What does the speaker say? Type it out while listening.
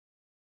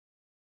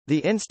The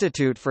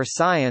Institute for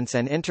Science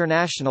and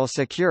International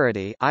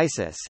Security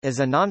 (ISIS) is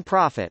a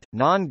non-profit,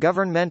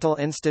 non-governmental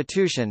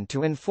institution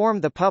to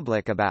inform the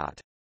public about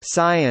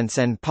science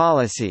and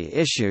policy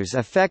issues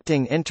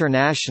affecting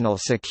international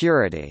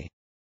security.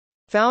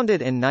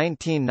 Founded in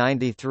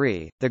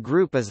 1993, the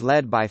group is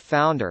led by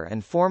founder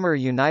and former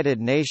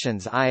United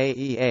Nations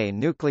IAEA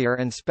nuclear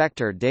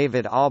inspector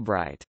David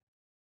Albright.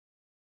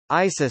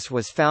 ISIS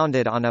was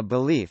founded on a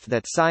belief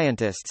that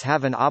scientists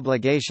have an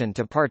obligation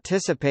to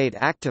participate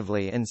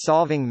actively in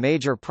solving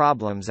major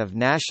problems of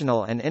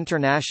national and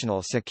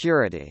international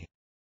security.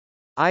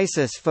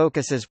 ISIS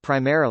focuses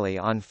primarily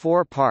on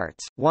 4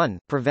 parts: 1.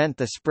 Prevent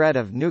the spread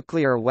of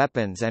nuclear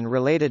weapons and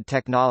related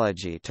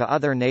technology to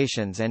other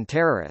nations and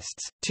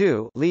terrorists;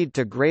 2. Lead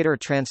to greater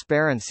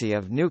transparency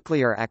of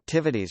nuclear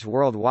activities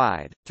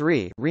worldwide;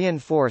 3.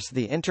 Reinforce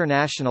the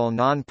international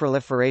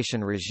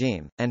non-proliferation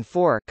regime; and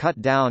 4.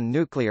 Cut down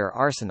nuclear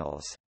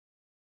arsenals.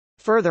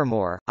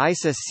 Furthermore,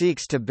 ISIS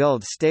seeks to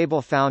build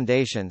stable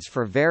foundations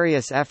for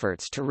various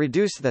efforts to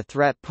reduce the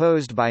threat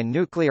posed by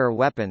nuclear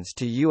weapons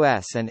to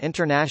U.S. and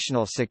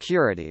international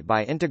security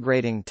by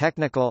integrating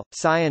technical,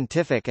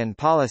 scientific and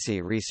policy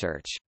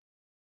research.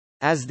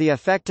 As the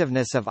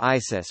effectiveness of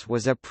ISIS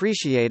was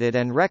appreciated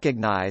and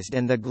recognized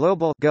in the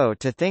global Go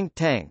to Think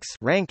Tanks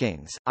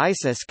rankings,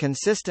 ISIS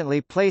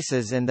consistently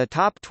places in the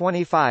top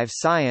 25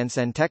 science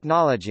and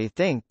technology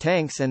think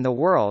tanks in the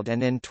world,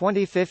 and in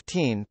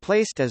 2015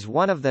 placed as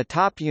one of the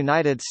top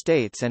United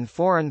States and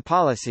foreign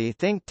policy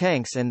think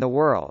tanks in the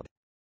world.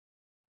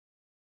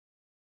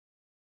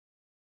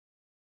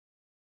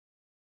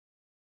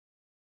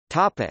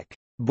 Topic: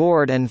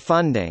 Board and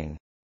funding.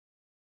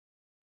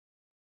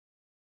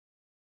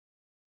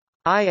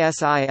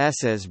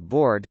 ISIS's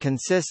board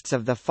consists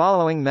of the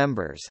following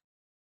members: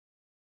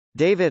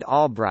 David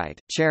Albright,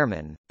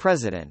 Chairman,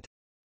 President;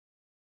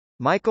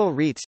 Michael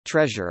Reitz,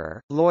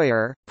 Treasurer,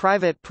 Lawyer,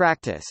 Private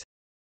Practice;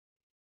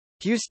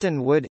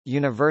 Houston Wood,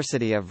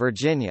 University of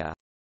Virginia;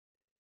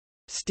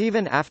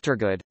 Stephen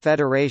Aftergood,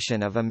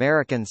 Federation of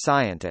American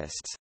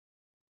Scientists;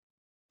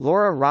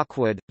 Laura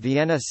Rockwood,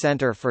 Vienna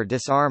Center for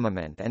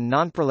Disarmament and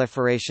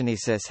Nonproliferation.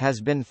 ISIS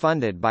has been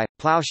funded by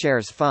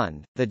Plowshares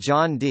Fund, the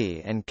John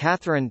D. and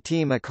Catherine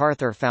T.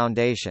 MacArthur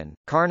Foundation,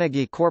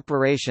 Carnegie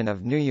Corporation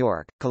of New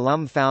York,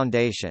 Columb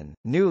Foundation,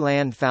 New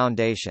Land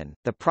Foundation,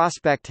 the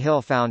Prospect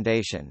Hill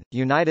Foundation,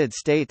 United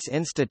States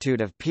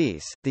Institute of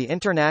Peace, the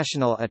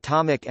International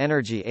Atomic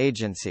Energy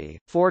Agency,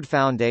 Ford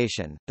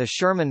Foundation, the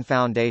Sherman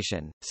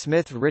Foundation,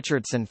 Smith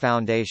Richardson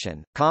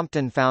Foundation,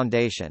 Compton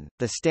Foundation,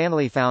 the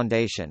Stanley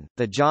Foundation,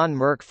 the John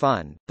Merck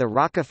Fund, the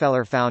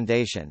Rockefeller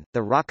Foundation,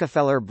 the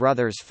Rockefeller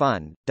Brothers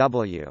Fund,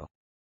 W.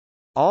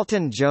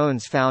 Alton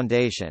Jones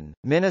Foundation,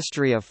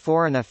 Ministry of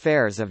Foreign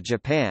Affairs of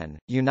Japan,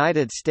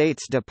 United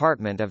States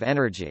Department of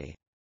Energy.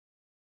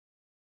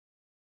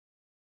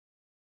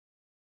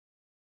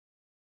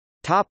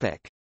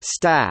 Topic: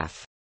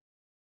 Staff.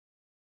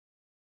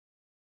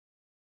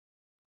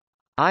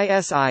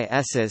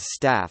 ISIS's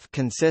staff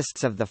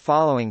consists of the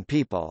following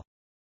people: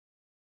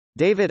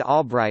 David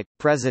Albright,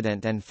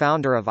 President and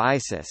founder of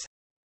ISIS;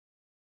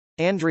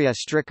 Andrea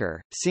Stricker,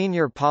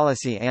 Senior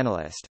Policy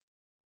Analyst;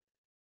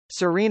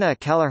 Serena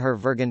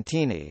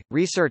Kelleher-Vergentini,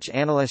 Research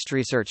Analyst,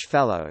 Research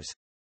Fellows;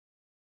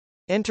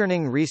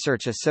 Interning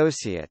Research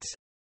Associates;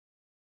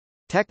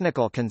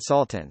 Technical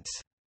Consultants.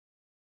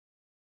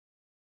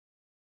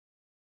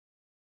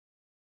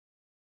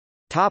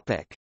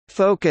 Topic: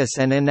 Focus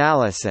and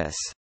analysis.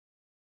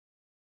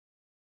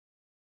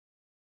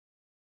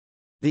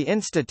 The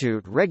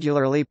Institute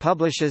regularly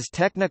publishes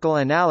technical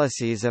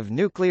analyses of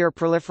nuclear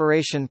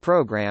proliferation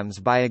programs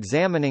by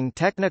examining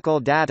technical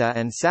data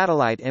and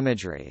satellite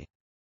imagery.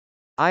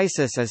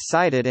 ISIS is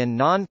cited in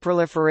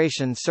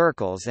non-proliferation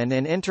circles and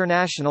in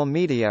international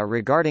media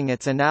regarding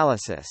its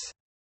analysis.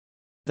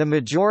 The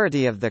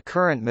majority of the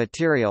current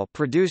material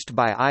produced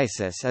by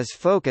ISIS is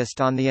focused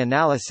on the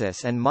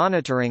analysis and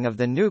monitoring of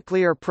the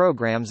nuclear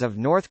programs of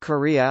North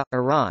Korea,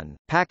 Iran,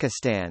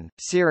 Pakistan,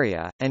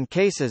 Syria, and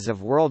cases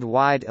of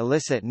worldwide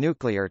illicit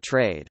nuclear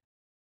trade.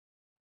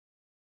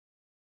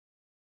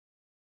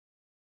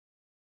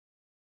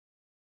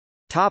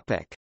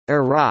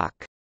 Iraq.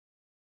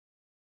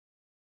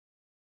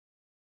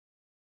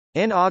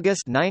 In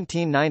August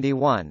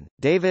 1991,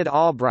 David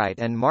Albright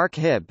and Mark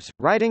Hibbs,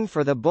 writing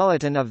for the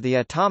Bulletin of the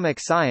Atomic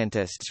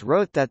Scientists,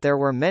 wrote that there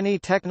were many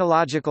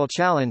technological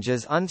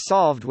challenges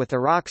unsolved with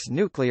Iraq's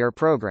nuclear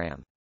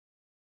program.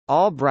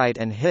 Albright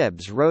and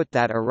Hibbs wrote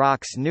that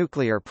Iraq's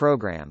nuclear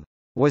program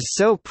was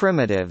so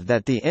primitive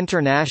that the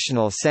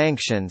international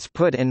sanctions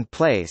put in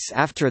place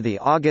after the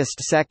August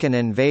 2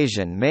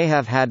 invasion may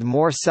have had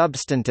more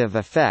substantive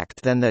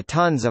effect than the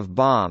tons of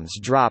bombs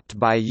dropped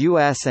by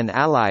U.S. and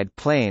Allied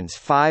planes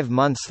 5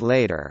 months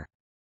later.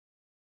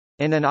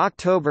 In an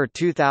October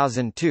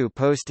 2002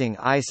 posting,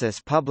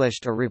 ISIS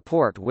published a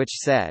report which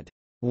said,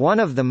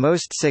 "One of the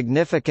most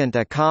significant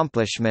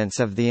accomplishments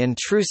of the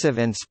intrusive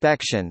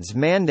inspections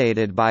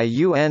mandated by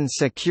UN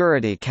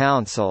Security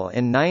Council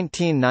in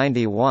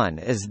 1991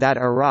 is that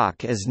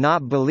Iraq is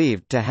not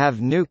believed to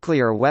have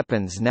nuclear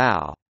weapons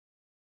now."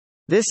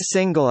 This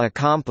single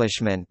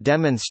accomplishment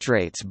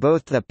demonstrates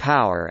both the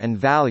power and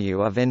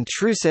value of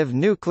intrusive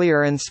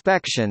nuclear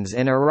inspections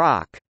in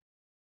Iraq.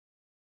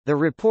 The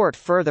report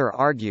further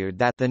argued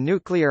that the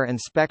nuclear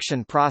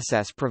inspection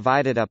process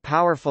provided a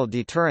powerful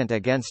deterrent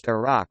against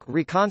Iraq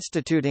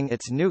reconstituting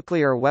its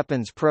nuclear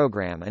weapons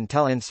program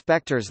until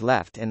inspectors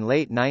left in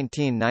late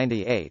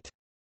 1998.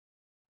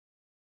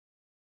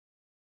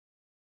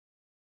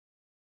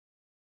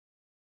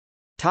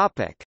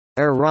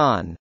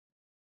 Iran.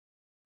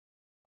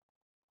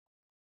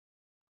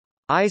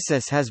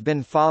 ISIS has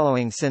been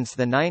following since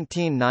the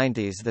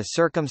 1990s the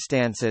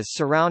circumstances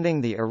surrounding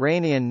the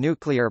Iranian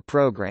nuclear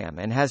program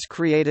and has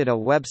created a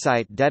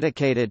website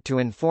dedicated to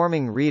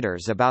informing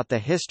readers about the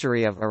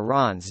history of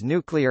Iran's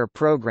nuclear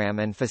program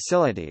and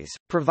facilities,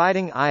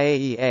 providing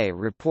IAEA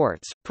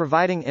reports,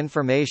 providing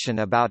information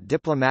about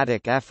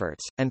diplomatic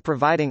efforts, and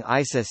providing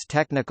ISIS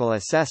technical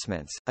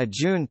assessments. A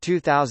June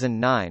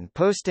 2009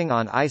 posting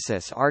on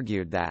ISIS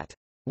argued that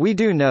we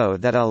do know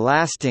that a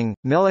lasting,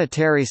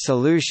 military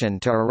solution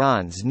to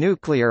Iran's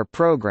nuclear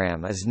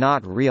program is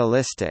not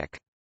realistic.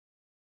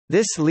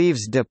 This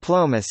leaves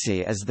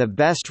diplomacy as the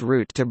best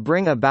route to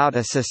bring about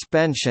a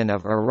suspension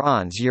of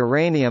Iran's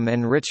uranium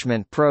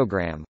enrichment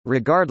program,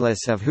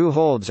 regardless of who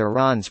holds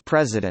Iran's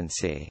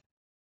presidency.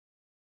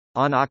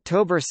 On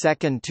October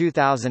 2,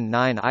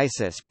 2009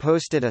 ISIS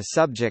posted a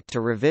subject to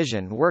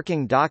revision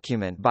working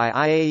document by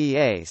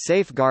IAEA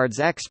safeguards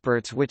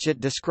experts which it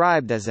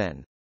described as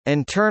an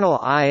internal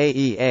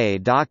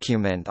IAEA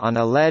document on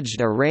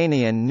alleged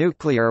Iranian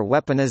nuclear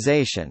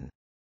weaponization.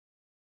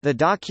 The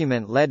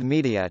document led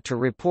media to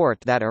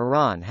report that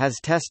Iran has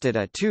tested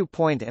a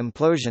two-point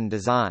implosion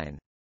design.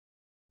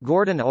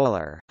 Gordon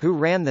Oler, who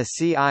ran the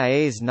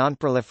CIA's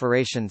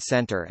Nonproliferation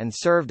Center and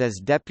served as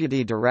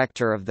deputy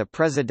director of the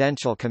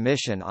Presidential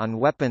Commission on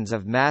Weapons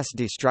of Mass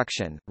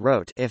Destruction,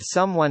 wrote, "If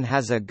someone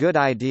has a good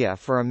idea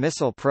for a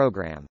missile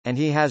program, and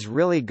he has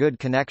really good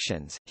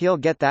connections, he'll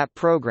get that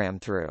program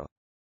through.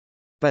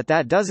 But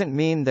that doesn't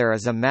mean there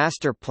is a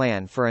master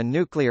plan for a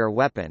nuclear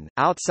weapon."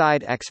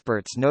 Outside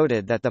experts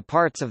noted that the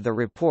parts of the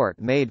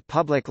report made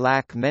public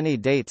lack many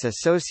dates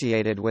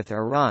associated with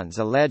Iran's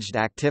alleged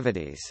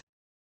activities.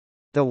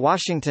 The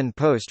Washington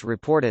Post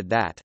reported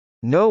that,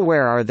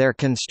 "Nowhere are there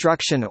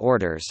construction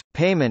orders,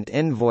 payment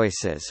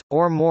invoices,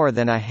 or more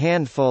than a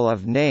handful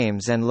of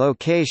names and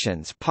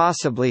locations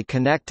possibly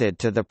connected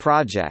to the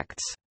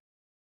projects."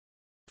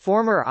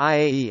 Former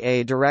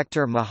IAEA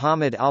Director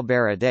Mohammed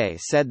Al-Baradei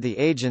said the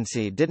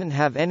agency didn't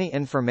have any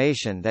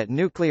information that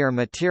nuclear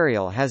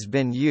material has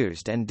been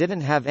used and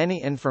didn't have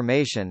any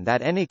information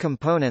that any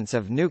components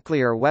of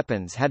nuclear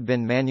weapons had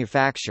been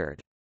manufactured.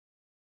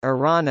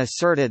 Iran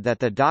asserted that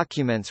the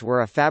documents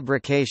were a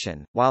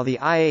fabrication, while the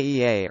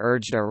IAEA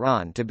urged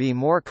Iran to be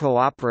more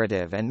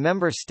cooperative and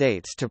member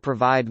states to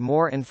provide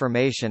more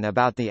information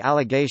about the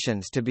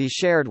allegations to be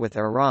shared with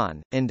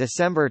Iran. In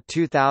December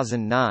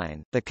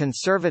 2009, the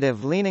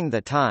conservative-leaning The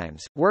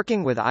Times,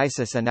 working with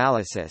ISIS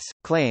analysis,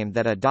 claimed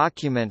that a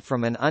document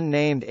from an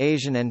unnamed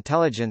Asian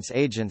intelligence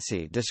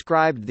agency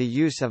described the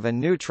use of a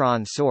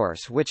neutron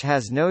source which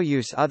has no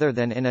use other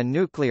than in a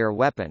nuclear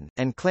weapon,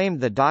 and claimed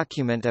the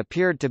document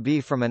appeared to be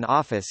from an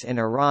office in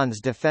Iran's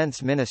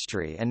defense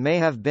ministry and may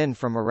have been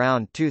from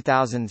around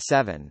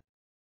 2007.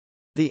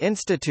 The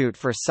Institute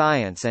for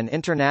Science and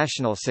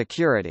International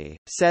Security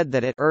said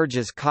that it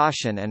urges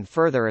caution and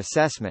further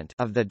assessment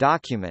of the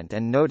document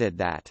and noted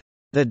that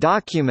the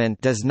document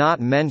does not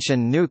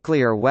mention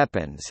nuclear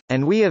weapons,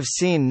 and we have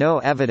seen no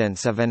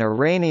evidence of an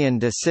Iranian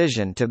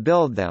decision to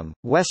build them.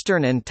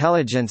 Western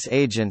intelligence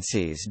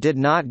agencies did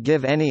not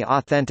give any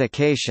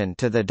authentication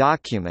to the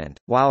document,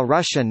 while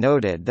Russia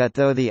noted that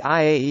though the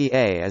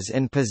IAEA is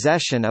in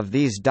possession of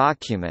these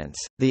documents,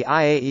 the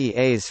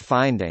IAEA's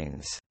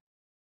findings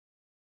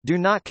do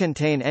not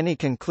contain any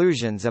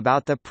conclusions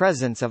about the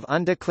presence of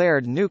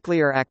undeclared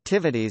nuclear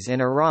activities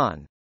in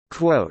Iran.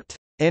 Quote,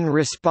 "In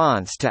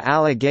response to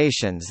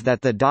allegations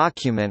that the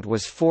document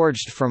was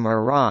forged from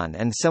Iran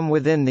and some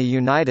within the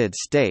United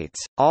States,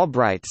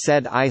 Albright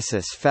said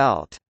ISIS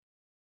felt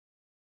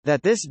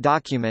that this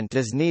document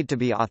does need to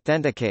be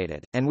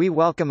authenticated, and we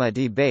welcome a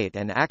debate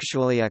and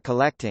actually a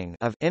collecting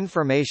of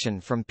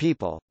information from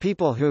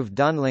people who've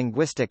done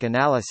linguistic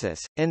analysis,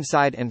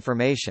 inside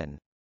information."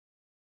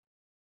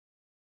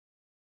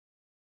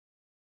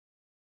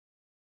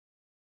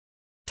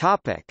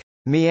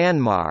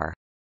 Myanmar.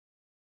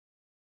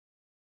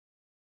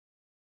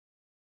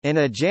 In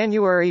a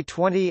January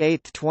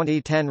 28,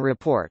 2010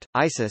 report,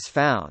 ISIS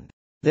found,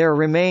 "There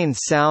remain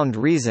sound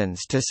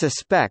reasons to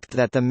suspect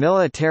that the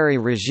military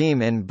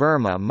regime in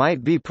Burma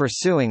might be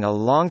pursuing a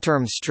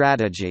long-term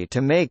strategy to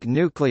make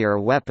nuclear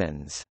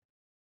weapons."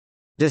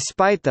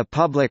 Despite the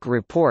public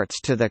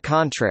reports to the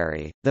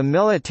contrary, the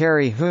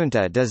military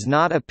junta does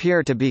not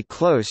appear to be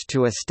close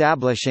to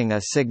establishing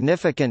a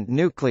significant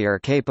nuclear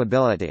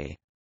capability.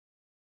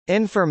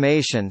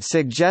 Information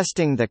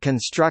suggesting the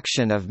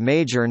construction of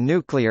major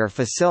nuclear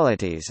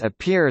facilities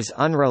appears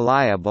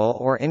unreliable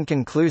or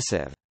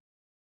inconclusive.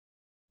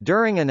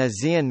 During an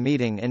ASEAN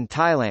meeting in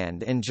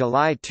Thailand in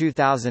July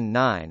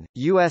 2009,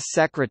 U.S.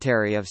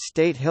 Secretary of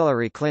State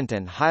Hillary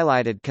Clinton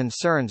highlighted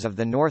concerns of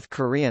the North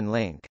Korean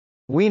link.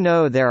 "We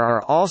know there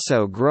are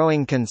also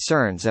growing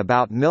concerns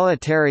about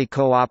military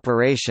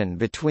cooperation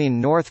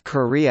between North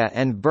Korea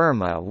and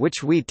Burma,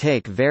 which we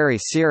take very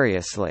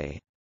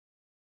seriously,"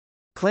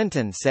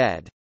 Clinton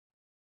said.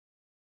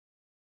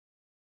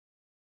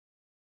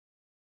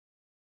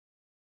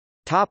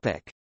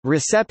 Topic: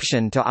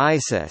 Reception to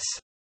ISIS.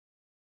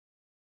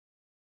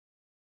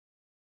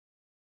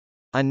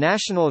 A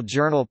National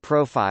Journal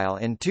profile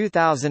in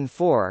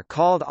 2004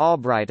 called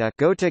Albright a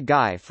go-to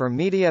guy for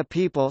media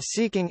people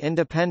seeking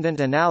independent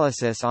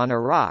analysis on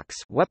Iraq's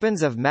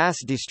weapons of mass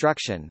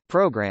destruction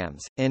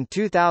programs. In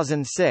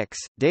 2006,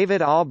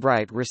 David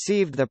Albright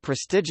received the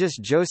prestigious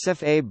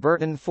Joseph A.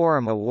 Burton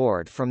Forum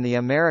Award from the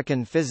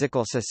American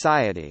Physical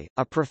Society,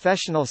 a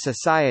professional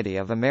society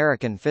of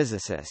American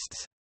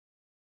physicists.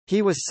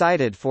 He was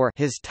cited for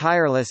his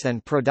tireless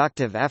and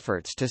productive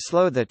efforts to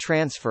slow the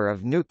transfer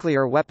of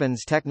nuclear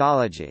weapons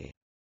technology.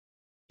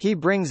 He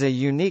brings a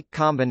unique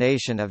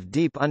combination of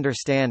deep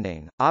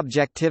understanding,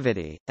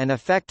 objectivity, and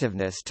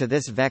effectiveness to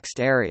this vexed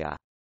area.